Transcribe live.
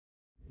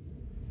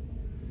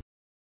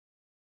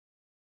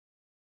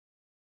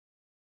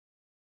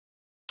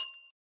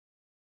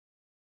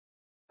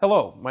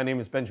Hello, my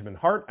name is Benjamin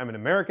Hart. I'm an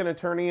American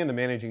attorney and the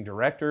Managing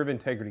Director of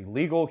Integrity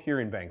Legal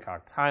here in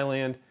Bangkok,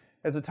 Thailand.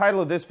 As the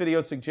title of this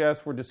video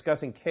suggests, we're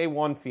discussing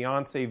K-1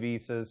 fiancé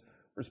visas.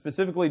 We're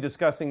specifically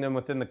discussing them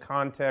within the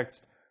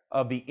context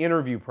of the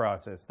interview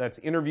process. That's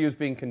interviews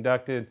being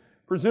conducted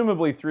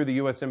presumably through the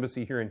U.S.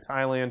 Embassy here in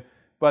Thailand,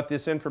 but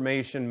this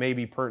information may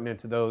be pertinent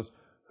to those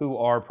who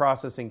are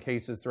processing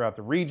cases throughout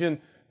the region,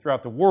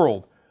 throughout the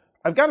world.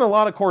 I've gotten a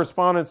lot of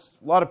correspondence,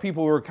 a lot of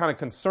people who are kind of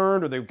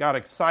concerned or they got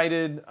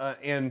excited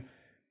and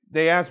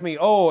they asked me,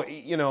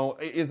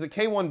 is the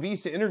K-1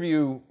 visa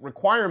interview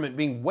requirement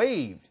being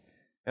waived?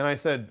 And I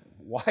said,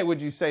 why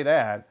would you say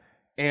that?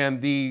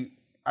 And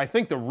I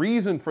think the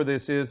reason for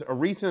this is a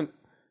recent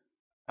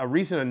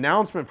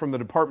announcement from the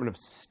Department of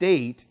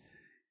State,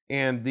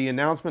 and the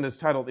announcement is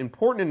titled,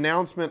 Important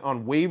Announcement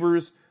on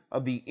Waivers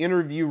of the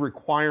Interview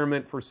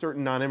Requirement for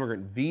Certain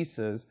Non-Immigrant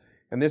Visas,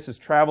 and this is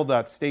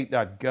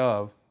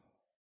travel.state.gov.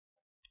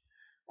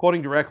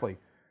 Quoting directly,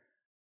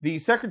 the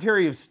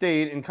Secretary of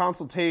State, in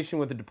consultation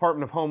with the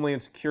Department of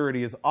Homeland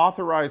Security, has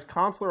authorized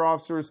consular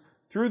officers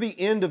through the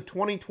end of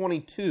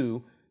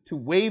 2022 to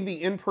waive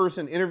the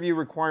in-person interview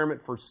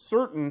requirement for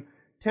certain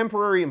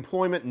temporary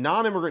employment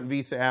non-immigrant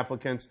visa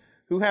applicants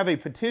who have a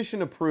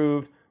petition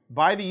approved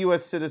by the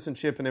U.S.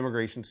 Citizenship and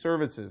Immigration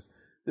Services.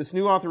 This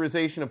new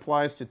authorization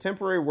applies to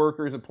temporary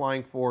workers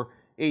applying for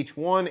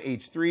H-1,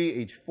 H-3,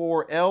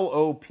 H-4, L,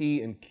 O,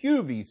 P, and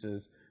Q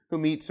visas who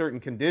meet certain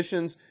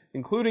conditions,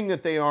 including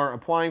that they are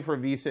applying for a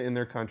visa in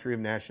their country of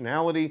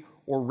nationality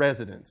or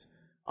residence.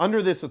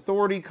 Under this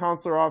authority,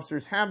 consular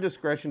officers have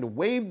discretion to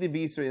waive the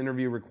visa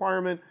interview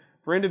requirement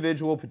for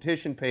individual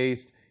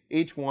petition-based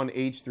H-1,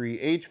 H-3,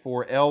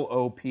 H-4, L,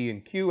 O, P,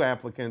 and Q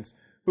applicants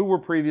who were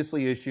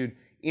previously issued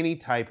any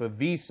type of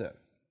visa.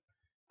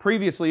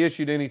 Previously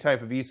issued any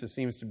type of visa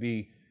seems to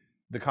be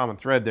the common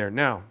thread there.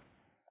 Now,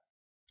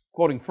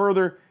 quoting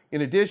further,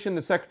 in addition,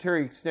 the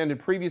Secretary extended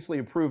previously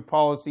approved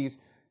policies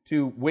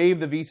to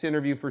waive the visa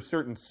interview for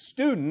certain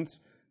students,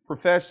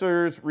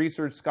 professors,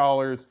 research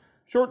scholars,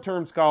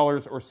 short-term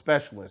scholars, or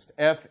specialists,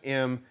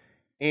 FM,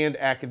 and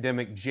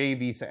academic J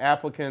visa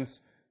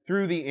applicants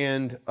through the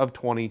end of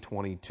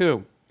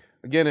 2022.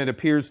 Again, it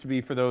appears to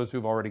be for those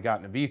who've already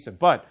gotten a visa.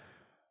 But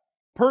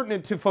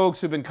pertinent to folks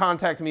who've been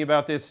contacting me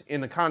about this in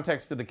the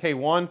context of the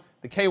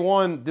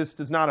K-1, this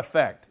does not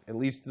affect, at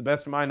least to the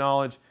best of my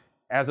knowledge,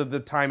 as of the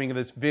timing of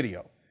this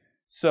video.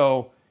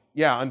 So,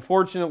 yeah,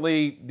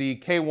 unfortunately, the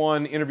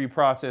K-1 interview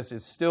process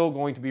is still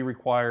going to be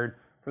required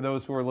for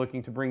those who are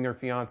looking to bring their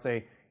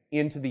fiancé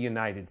into the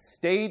United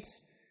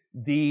States.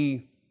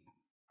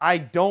 I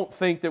don't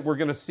think that we're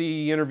going to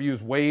see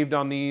interviews waived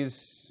on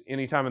these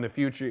anytime in the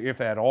future,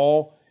 if at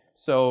all.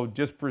 So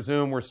just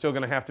presume we're still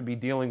going to have to be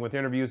dealing with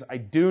interviews. I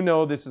do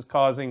know this is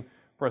causing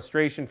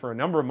frustration for a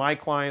number of my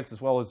clients as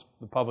well as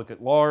the public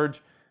at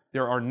large.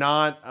 There are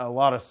not a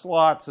lot of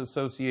slots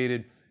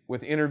associated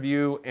with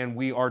interview, and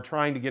we are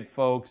trying to get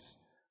folks,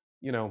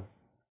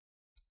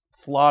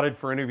 slotted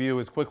for interview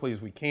as quickly as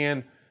we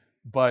can,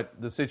 but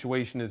the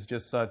situation is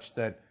just such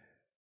that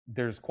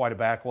there's quite a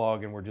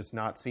backlog and we're just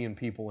not seeing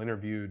people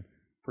interviewed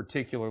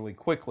particularly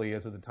quickly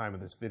as of the time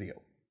of this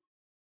video.